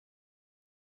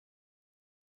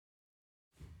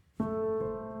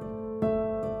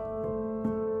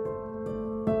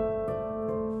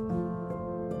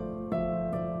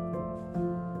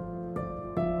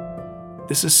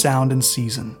This is Sound and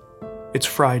Season. It's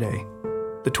Friday,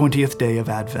 the 20th day of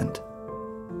Advent.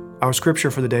 Our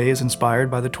scripture for the day is inspired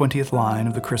by the 20th line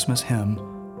of the Christmas hymn,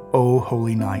 O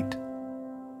Holy Night.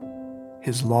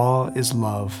 His law is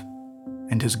love,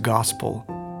 and His gospel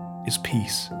is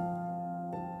peace.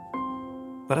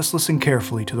 Let us listen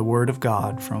carefully to the Word of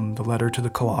God from the letter to the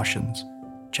Colossians,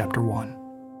 chapter 1.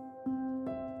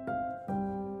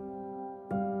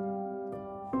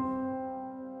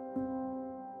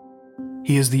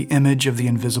 He is the image of the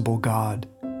invisible God,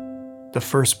 the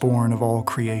firstborn of all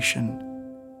creation.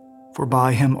 For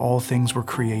by Him all things were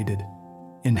created,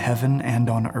 in heaven and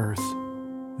on earth,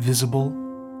 visible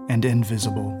and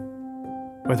invisible,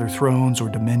 whether thrones or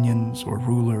dominions or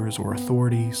rulers or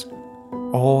authorities.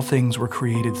 All things were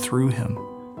created through Him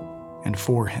and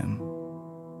for Him.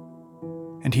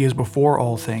 And He is before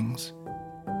all things,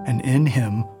 and in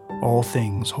Him all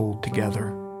things hold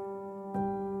together.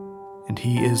 And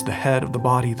He is the head of the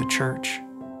body, the church.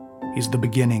 He's the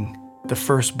beginning, the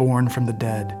firstborn from the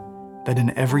dead, that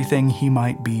in everything He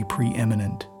might be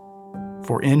preeminent.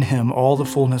 For in Him all the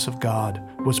fullness of God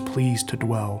was pleased to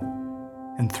dwell,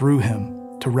 and through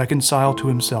Him to reconcile to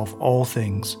Himself all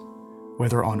things,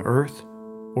 whether on earth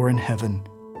or in heaven,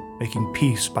 making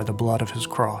peace by the blood of His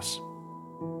cross.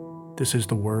 This is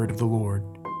the word of the Lord.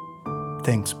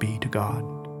 Thanks be to God.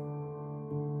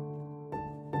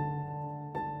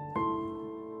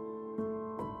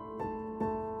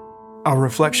 Our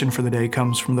reflection for the day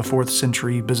comes from the 4th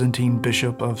century Byzantine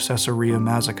bishop of Caesarea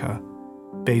Mazzeca,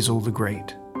 Basil the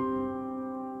Great.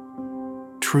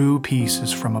 True peace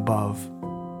is from above.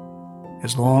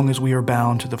 As long as we are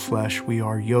bound to the flesh, we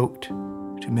are yoked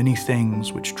to many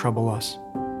things which trouble us.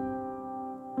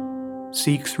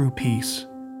 Seek through peace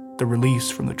the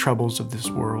release from the troubles of this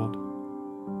world.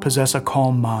 Possess a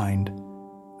calm mind,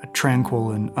 a tranquil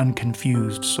and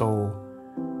unconfused soul,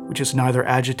 which is neither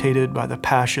agitated by the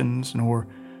passions nor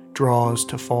draws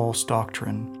to false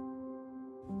doctrine,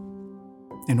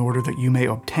 in order that you may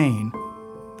obtain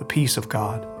the peace of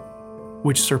God,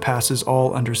 which surpasses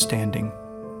all understanding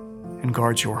and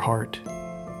guards your heart.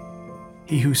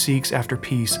 He who seeks after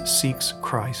peace seeks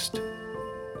Christ.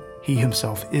 He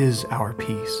Himself is our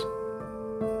peace,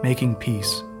 making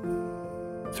peace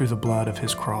through the blood of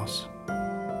His cross.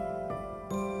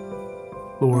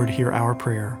 Lord, hear our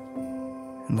prayer,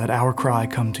 and let our cry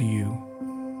come to You.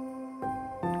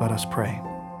 Let us pray.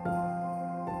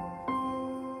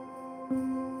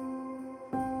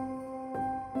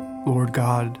 Lord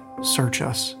God, search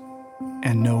us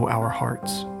and know our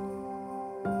hearts.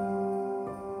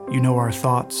 You know our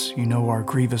thoughts, You know our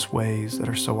grievous ways that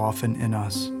are so often in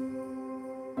us.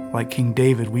 Like King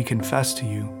David, we confess to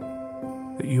You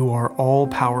that You are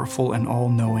all-powerful and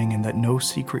all-knowing, and that no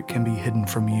secret can be hidden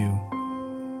from You.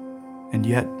 And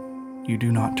yet, You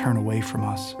do not turn away from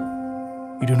us.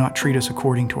 You do not treat us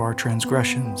according to our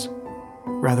transgressions.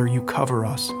 Rather, You cover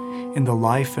us in the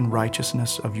life and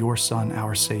righteousness of Your Son,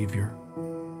 our Savior.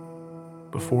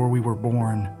 Before we were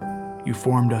born, You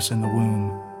formed us in the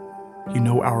womb. You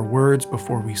know our words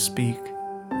before we speak,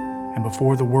 and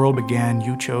before the world began,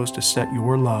 You chose to set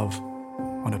Your love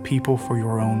on a people for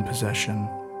Your own possession.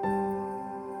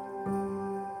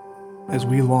 As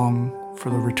we long for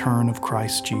the return of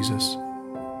Christ Jesus,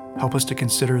 help us to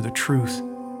consider the truth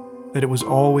that it was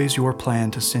always Your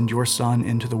plan to send Your Son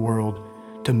into the world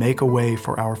to make a way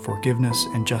for our forgiveness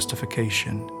and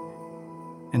justification.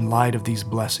 In light of these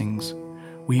blessings,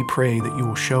 we pray that You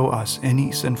will show us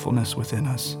any sinfulness within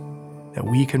us, that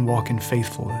we can walk in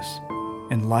faithfulness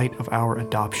in light of our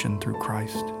adoption through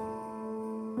Christ.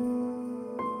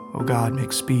 O God,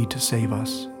 make speed to save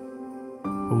us.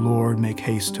 O Lord, make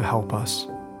haste to help us.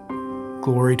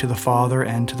 Glory to the Father,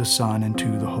 and to the Son, and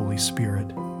to the Holy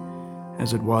Spirit,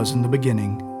 as it was in the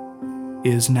beginning,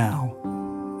 is now,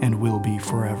 and will be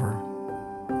forever.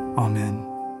 Amen.